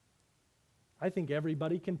 I think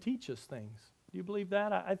everybody can teach us things. Do you believe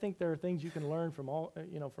that? I think there are things you can learn from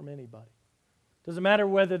from anybody. Doesn't matter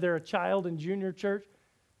whether they're a child in junior church.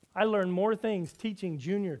 I learned more things teaching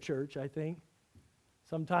junior church, I think,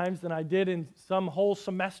 sometimes than I did in some whole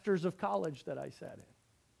semesters of college that I sat in.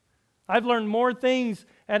 I've learned more things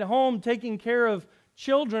at home taking care of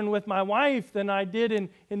children with my wife than I did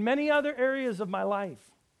in many other areas of my life.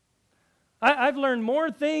 I've learned more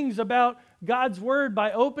things about God's Word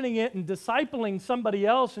by opening it and discipling somebody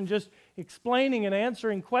else and just explaining and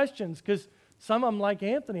answering questions, because some of them, like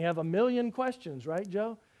Anthony, have a million questions, right,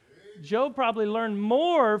 Joe? Joe probably learned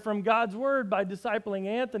more from God's Word by discipling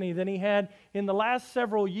Anthony than he had in the last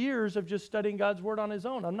several years of just studying God's Word on his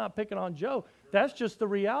own. I'm not picking on Joe. That's just the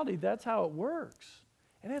reality. That's how it works.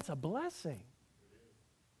 And it's a blessing.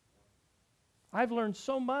 I've learned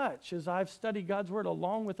so much as I've studied God's Word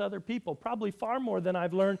along with other people, probably far more than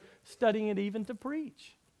I've learned studying it even to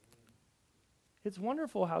preach. It's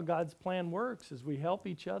wonderful how God's plan works as we help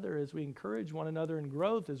each other, as we encourage one another in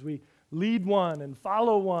growth, as we lead one and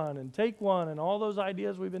follow one and take one and all those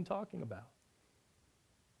ideas we've been talking about.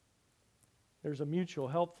 There's a mutual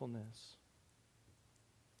helpfulness.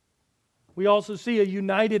 We also see a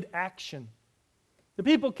united action. The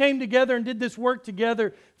people came together and did this work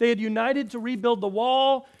together. They had united to rebuild the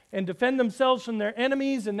wall and defend themselves from their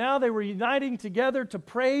enemies, and now they were uniting together to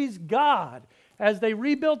praise God as they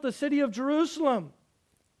rebuilt the city of Jerusalem.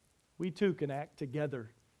 We too can act together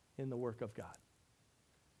in the work of God.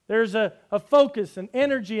 There's a focus and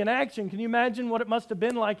energy and action. Can you imagine what it must have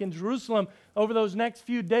been like in Jerusalem over those next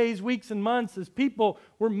few days, weeks, and months as people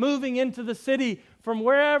were moving into the city from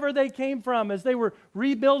wherever they came from, as they were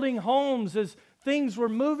rebuilding homes, as things were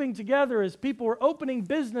moving together, as people were opening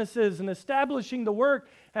businesses and establishing the work,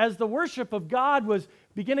 as the worship of God was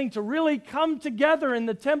beginning to really come together in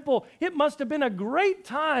the temple. It must have been a great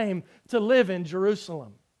time to live in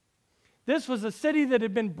Jerusalem. This was a city that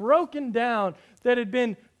had been broken down, that had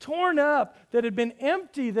been torn up, that had been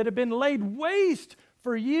empty, that had been laid waste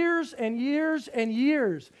for years and years and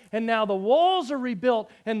years. And now the walls are rebuilt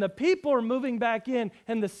and the people are moving back in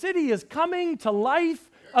and the city is coming to life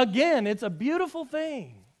again. It's a beautiful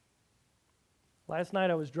thing. Last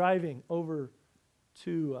night I was driving over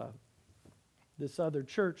to this other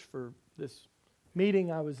church for this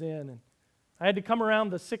meeting I was in, and I had to come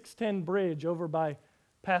around the 610 bridge over by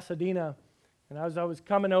Pasadena. And as I was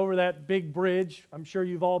coming over that big bridge, I'm sure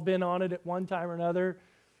you've all been on it at one time or another.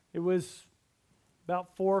 It was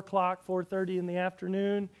about 4 o'clock, 4:30 in the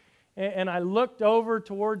afternoon, and I looked over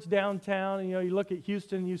towards downtown. And, you look at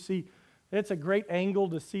Houston, you see it's a great angle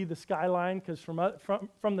to see the skyline, because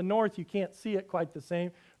from the north you can't see it quite the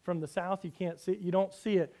same. From the south you don't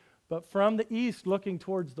see it. But from the east looking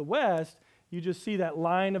towards the west, you just see that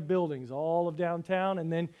line of buildings, all of downtown,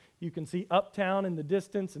 and then you can see uptown in the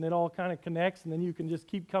distance, and it all kind of connects, and then you can just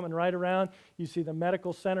keep coming right around. You see the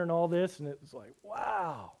medical center and all this, and it's like,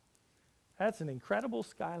 wow, that's an incredible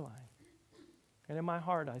skyline. And in my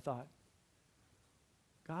heart I thought,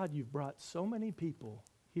 God, you've brought so many people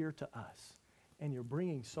here to us, and you're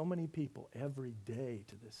bringing so many people every day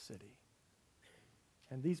to this city.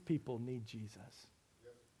 And these people need Jesus.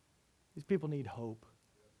 These people need hope.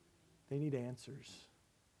 They need answers.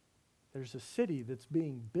 There's a city that's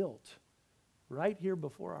being built right here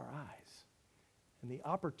before our eyes, and the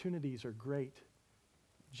opportunities are great.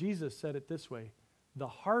 Jesus said it this way: the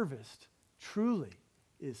harvest truly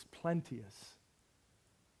is plenteous,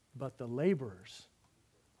 but the laborers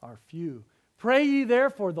are few. Pray ye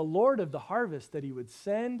therefore the Lord of the harvest that he would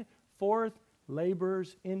send forth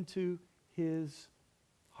laborers into his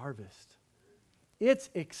harvest. It's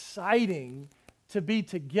exciting to be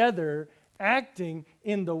together acting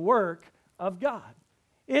in the work of God.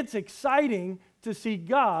 It's exciting to see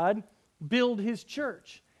God build his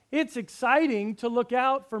church. It's exciting to look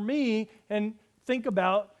out for me and think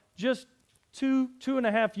about just two and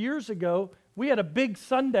a half years ago, we had a big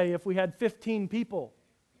Sunday if we had 15 people.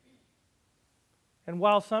 And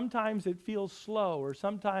while sometimes it feels slow, or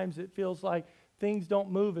sometimes it feels like things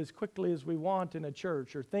don't move as quickly as we want in a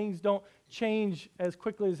church, or things don't change as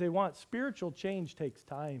quickly as they want, spiritual change takes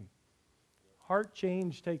time. Heart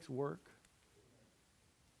change takes work.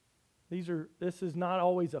 This is not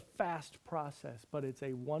always a fast process, but it's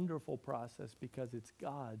a wonderful process because it's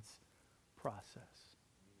God's process.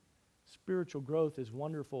 Spiritual growth is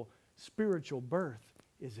wonderful. Spiritual birth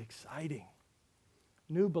is exciting.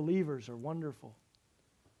 New believers are wonderful.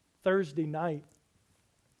 Thursday night,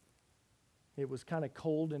 it was kind of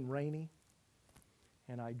cold and rainy,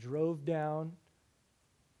 and I drove down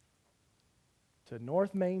to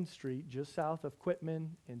North Main Street, just south of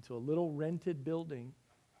Quitman, into a little rented building,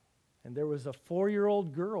 and there was a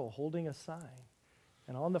 4-year-old girl holding a sign.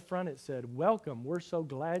 And on the front it said, "Welcome, we're so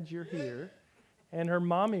glad you're here." And her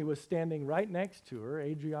mommy was standing right next to her,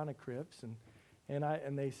 Adriana Cripps,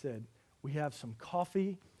 and they said, "We have some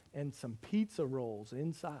coffee and some pizza rolls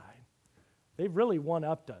inside." They've really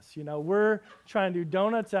one-upped us. You know, we're trying to do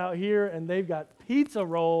donuts out here, and they've got pizza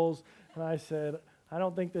rolls. And I said, "I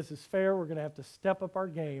don't think this is fair. We're going to have to step up our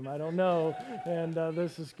game. I don't know." And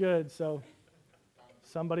this is good. So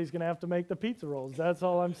somebody's going to have to make the pizza rolls. That's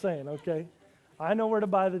all I'm saying, okay? I know where to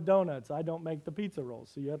buy the donuts. I don't make the pizza rolls,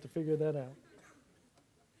 so you have to figure that out.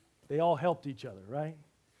 They all helped each other, right?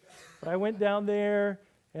 But I went down there,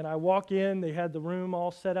 and I walk in. They had the room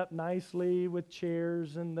all set up nicely with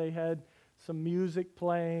chairs, and they had some music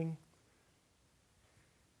playing.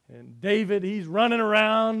 And David, he's running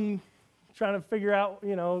around trying to figure out,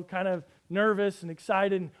 you know, kind of nervous and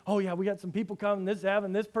excited. And, "Oh, yeah, we got some people coming.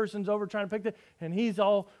 This person's over trying to pick it." And he's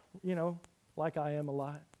all, you know, like I am a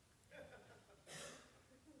lot.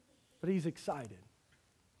 But he's excited.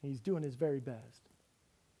 He's doing his very best.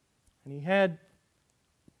 And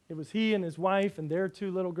it was he and his wife and their 2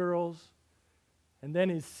 little girls, and then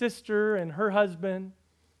his sister and her husband,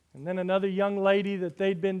 and then another young lady that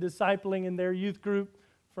they'd been discipling in their youth group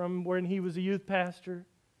from when he was a youth pastor.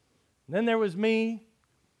 And then there was me,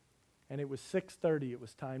 and it was 6:30. It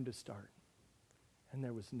was time to start. And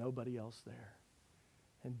there was nobody else there.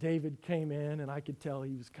 And David came in, and I could tell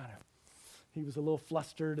he was a little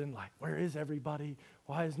flustered and like, "Where is everybody?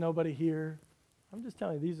 Why is nobody here?" I'm just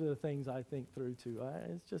telling you, these are the things I think through too.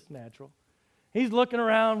 It's just natural. He's looking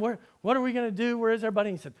around. What are we going to do? Where is everybody?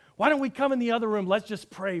 And he said, "Why don't we come in the other room? Let's just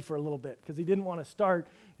pray for a little bit," because he didn't want to start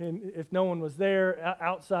and if no one was there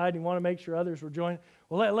outside. He wanted to make sure others were joining.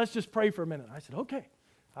 "Well, let's just pray for a minute." I said, "Okay."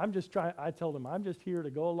 I told him, "I'm just here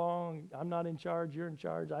to go along. I'm not in charge. You're in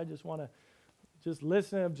charge. I just want to just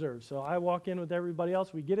listen and observe." So I walk in with everybody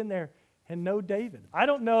else. We get in there, and no David. I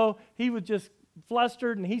don't know. He was just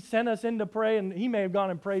flustered, and he sent us in to pray, and he may have gone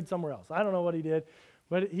and prayed somewhere else. I don't know what he did,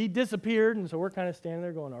 but he disappeared, and so we're kind of standing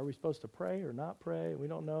there going, "Are we supposed to pray or not pray?" We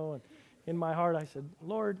don't know. And in my heart, I said,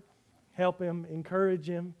 "Lord, help him, encourage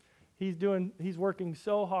him. He's working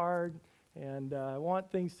so hard, and I want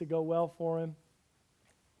things to go well for him."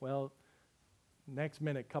 Well, next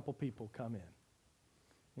minute, a couple people come in.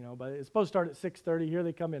 You know, but it's supposed to start at 6:30. Here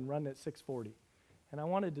they come in running at 6:40. And I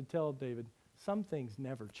wanted to tell David, some things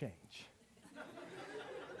never change.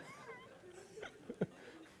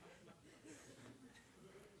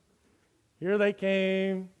 Here they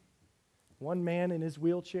came. One man in his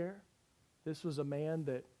wheelchair. This was a man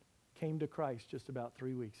that came to Christ just about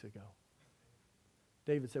 3 weeks ago.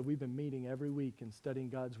 David said, "We've been meeting every week and studying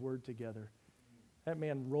God's Word together." That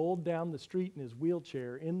man rolled down the street in his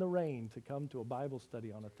wheelchair in the rain to come to a Bible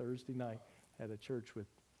study on a Thursday night at a church with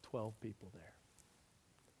 12 people there.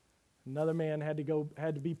 Another man had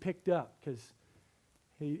to be picked up because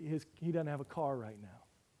he doesn't have a car right now.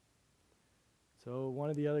 So one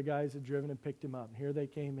of the other guys had driven and picked him up. And here they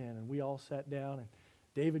came in, and we all sat down, and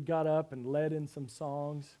David got up and led in some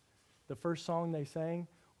songs. The first song they sang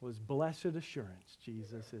was "Blessed Assurance,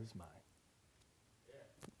 Jesus is mine."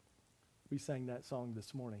 We sang that song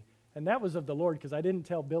this morning. And that was of the Lord, because I didn't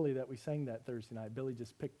tell Billy that we sang that Thursday night. Billy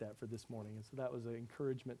just picked that for this morning. And so that was an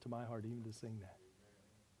encouragement to my heart even to sing that.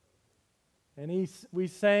 And we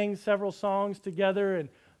sang several songs together, and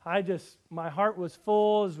my heart was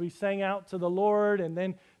full as we sang out to the Lord. And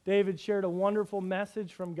then David shared a wonderful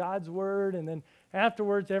message from God's Word. And then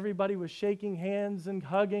afterwards, everybody was shaking hands and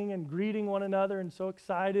hugging and greeting one another and so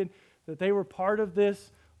excited that they were part of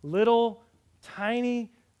this little,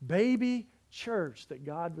 tiny, baby church that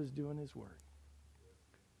God was doing His work.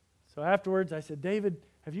 So afterwards, I said, "David,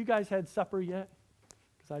 have you guys had supper yet?"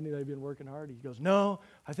 Because I knew they'd been working hard. He goes, "No,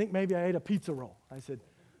 I think maybe I ate a pizza roll." I said,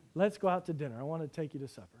 "Let's go out to dinner. I want to take you to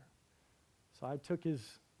supper." So I took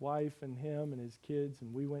his wife and him and his kids,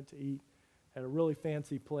 and we went to eat. at a really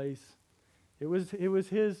fancy place. It was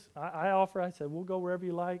his. I said, we'll go wherever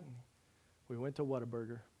you like. We went to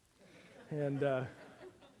Whataburger. And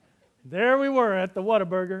there we were at the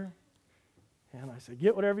Whataburger. And I said,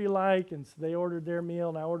 get whatever you like. And so they ordered their meal,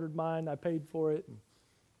 and I ordered mine. I paid for it. And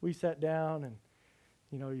we sat down, and,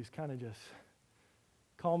 he was kind of just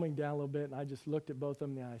calming down a little bit. And I just looked at both of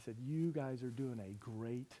them, and I said, you guys are doing a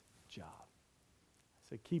great job. I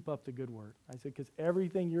said, keep up the good work. I said, because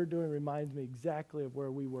everything you're doing reminds me exactly of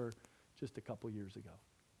where we were just a couple years ago.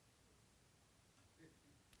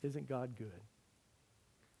 Isn't God good?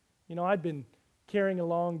 I'd been carrying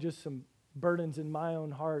along just some burdens in my own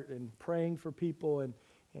heart and praying for people and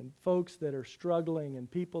folks that are struggling and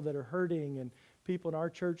people that are hurting and people in our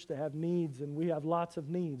church that have needs, and we have lots of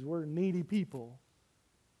needs. We're needy people.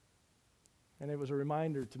 And it was a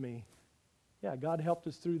reminder to me, yeah, God helped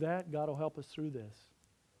us through that. God will help us through this.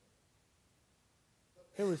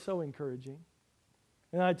 It was so encouraging.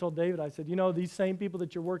 And I told David, I said, these same people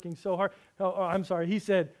that you're working so hard. He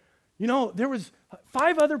said, there was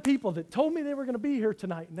 5 other people that told me they were going to be here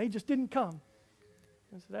tonight, and they just didn't come.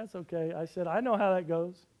 I said, that's okay. I said, I know how that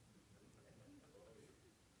goes.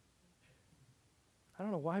 I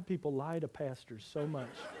don't know why people lie to pastors so much.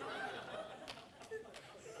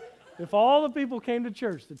 If all the people came to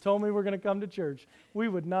church that told me we're going to come to church, we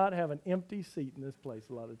would not have an empty seat in this place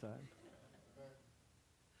a lot of times.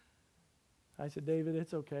 I said, David,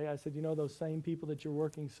 it's okay. I said, those same people that you're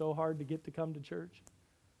working so hard to get to come to church?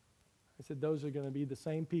 I said, those are going to be the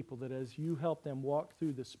same people that as you help them walk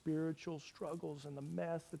through the spiritual struggles and the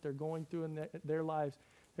mess that they're going through in their lives,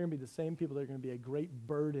 they're going to be the same people that are going to be a great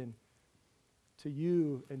burden to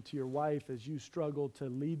you and to your wife as you struggle to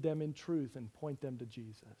lead them in truth and point them to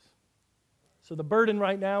Jesus. So the burden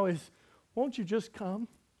right now is, won't you just come?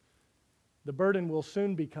 The burden will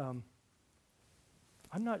soon become,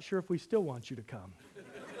 I'm not sure if we still want you to come.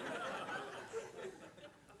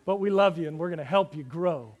 But we love you and we're going to help you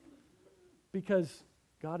grow. Because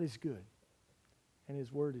God is good and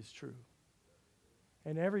His Word is true.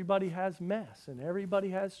 And everybody has mess and everybody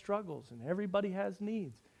has struggles and everybody has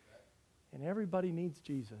needs. And everybody needs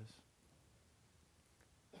Jesus.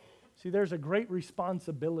 See, there's a great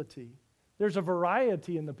responsibility. There's a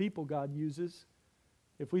variety in the people God uses.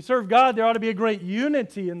 If we serve God, there ought to be a great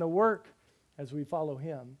unity in the work as we follow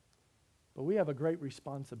Him. But we have a great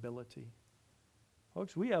responsibility.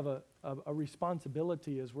 Folks, we have a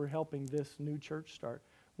responsibility as we're helping this new church start.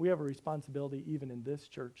 We have a responsibility even in this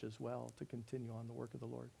church as well to continue on the work of the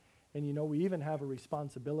Lord. And we even have a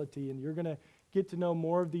responsibility, and you're going to get to know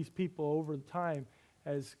more of these people over time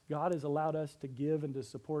as God has allowed us to give and to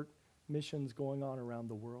support missions going on around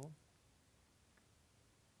the world.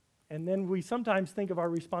 And then we sometimes think of our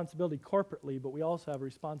responsibility corporately, but we also have a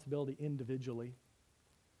responsibility individually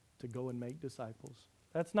to go and make disciples.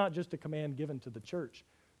 That's not just a command given to the church.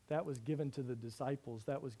 That was given to the disciples.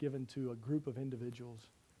 That was given to a group of individuals.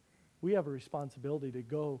 We have a responsibility to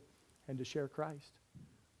go and to share Christ.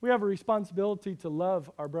 We have a responsibility to love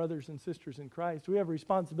our brothers and sisters in Christ. We have a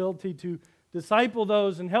responsibility to disciple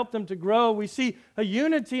those and help them to grow. We see a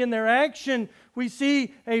unity in their action. We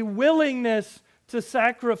see a willingness to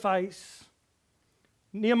sacrifice.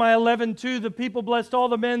 Nehemiah 11:2, the people blessed all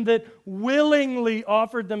the men that willingly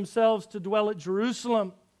offered themselves to dwell at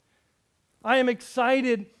Jerusalem. I am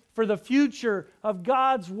excited for the future of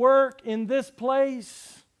God's work in this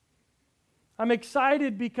place. I'm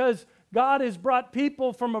excited because God has brought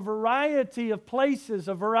people from a variety of places,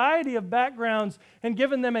 a variety of backgrounds, and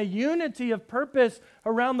given them a unity of purpose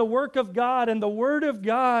around the work of God and the Word of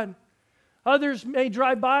God. Others may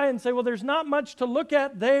drive by and say, well, there's not much to look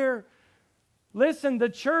at there. Listen, the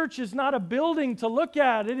church is not a building to look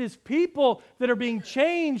at. It is people that are being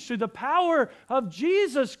changed through the power of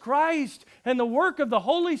Jesus Christ and the work of the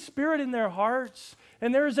Holy Spirit in their hearts.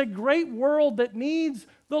 And there is a great world that needs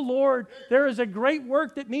the Lord. There is a great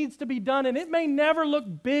work that needs to be done. And it may never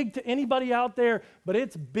look big to anybody out there, but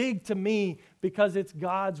it's big to me because it's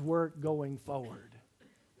God's work going forward.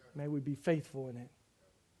 May we be faithful in it.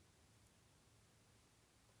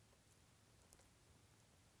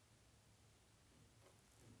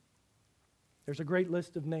 There's a great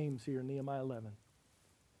list of names here in Nehemiah 11.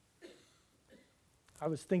 I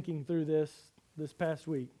was thinking through this past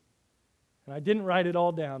week, and I didn't write it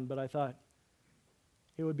all down, but I thought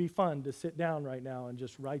it would be fun to sit down right now and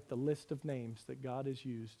just write the list of names that God has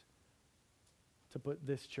used to put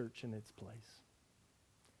this church in its place.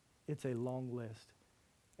 It's a long list,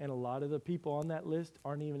 and a lot of the people on that list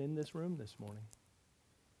aren't even in this room this morning.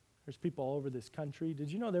 There's people all over this country. Did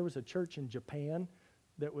you know there was a church in Japan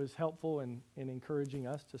that was helpful in encouraging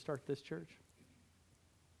us to start this church?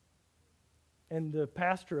 And the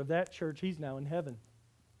pastor of that church, he's now in heaven.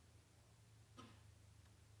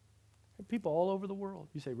 People all over the world.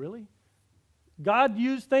 You say, really? God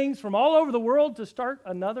used things from all over the world to start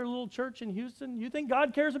another little church in Houston? You think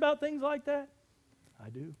God cares about things like that? I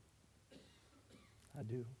do. I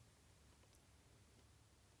do.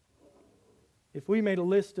 If we made a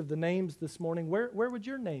list of the names this morning, where would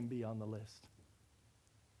your name be on the list?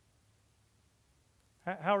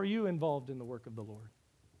 How are you involved in the work of the Lord?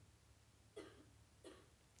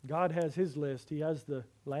 God has His list. He has the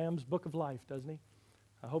Lamb's Book of Life, doesn't He?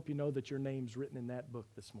 I hope you know that your name's written in that book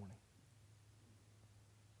this morning.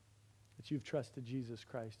 That you've trusted Jesus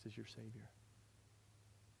Christ as your Savior.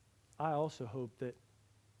 I also hope that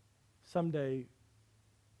someday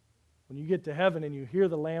when you get to heaven and you hear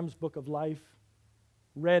the Lamb's Book of Life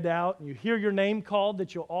read out and you hear your name called,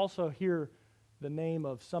 that you'll also hear the name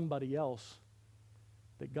of somebody else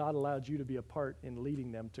that God allowed you to be a part in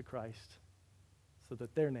leading them to Christ so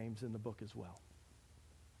that their name's in the book as well.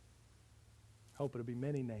 I hope it'll be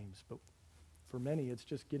many names, but for many it's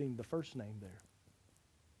just getting the first name there.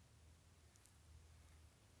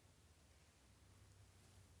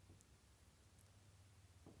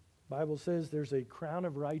 The Bible says there's a crown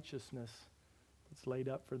of righteousness that's laid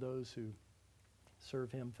up for those who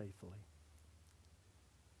serve Him faithfully.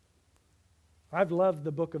 I've loved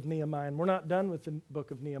the book of Nehemiah, and we're not done with the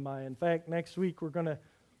book of Nehemiah. In fact, next week we're going to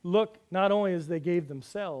look not only as they gave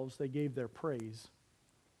themselves, they gave their praise.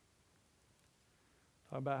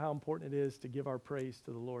 Talk about how important it is to give our praise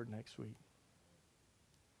to the Lord next week.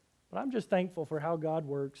 But I'm just thankful for how God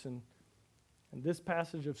works, and this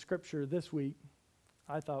passage of Scripture this week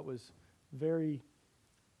I thought was very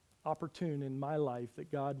opportune in my life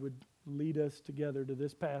that God would lead us together to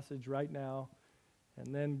this passage right now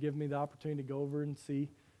and then give me the opportunity to go over and see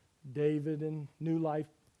David and New Life,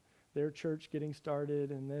 their church getting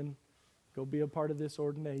started, and then go be a part of this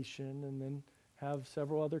ordination, and then have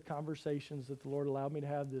several other conversations that the Lord allowed me to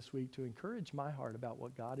have this week to encourage my heart about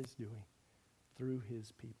what God is doing through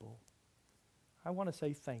His people. I want to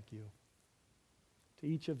say thank you to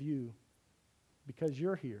each of you because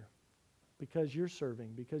you're here, because you're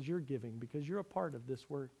serving, because you're giving, because you're a part of this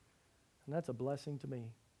work. And that's a blessing to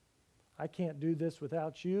me. I can't do this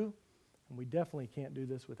without you, and we definitely can't do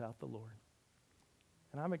this without the Lord.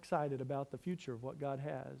 And I'm excited about the future of what God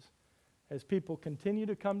has as people continue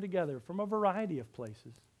to come together from a variety of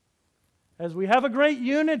places, as we have a great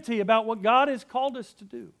unity about what God has called us to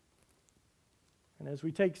do, and as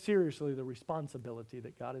we take seriously the responsibility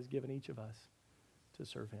that God has given each of us to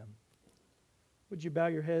serve Him. Would you bow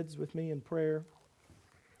your heads with me in prayer?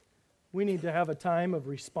 We need to have a time of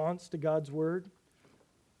response to God's Word.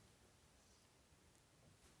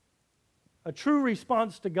 A true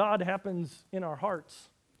response to God happens in our hearts.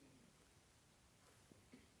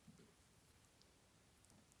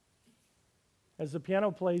 As the piano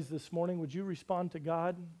plays this morning, would you respond to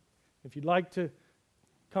God? If you'd like to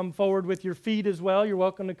come forward with your feet as well, you're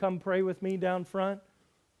welcome to come pray with me down front.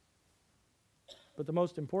 But the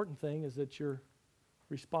most important thing is that you're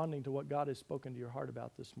responding to what God has spoken to your heart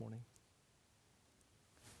about this morning.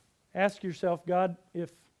 Ask yourself, God,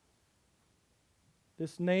 if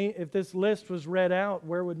this list was read out,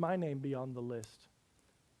 where would my name be on the list?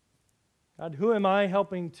 God, who am I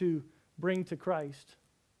helping to bring to Christ?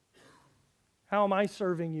 How am I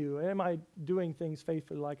serving you? Am I doing things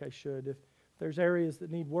faithfully like I should? If there's areas that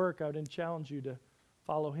need work, I would challenge you to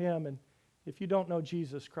follow Him. And if you don't know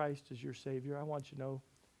Jesus Christ as your Savior, I want you to know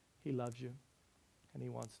He loves you and He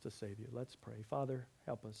wants to save you. Let's pray. Father,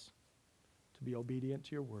 help us to be obedient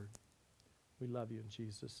to your word. We love you in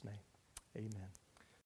Jesus' name. Amen.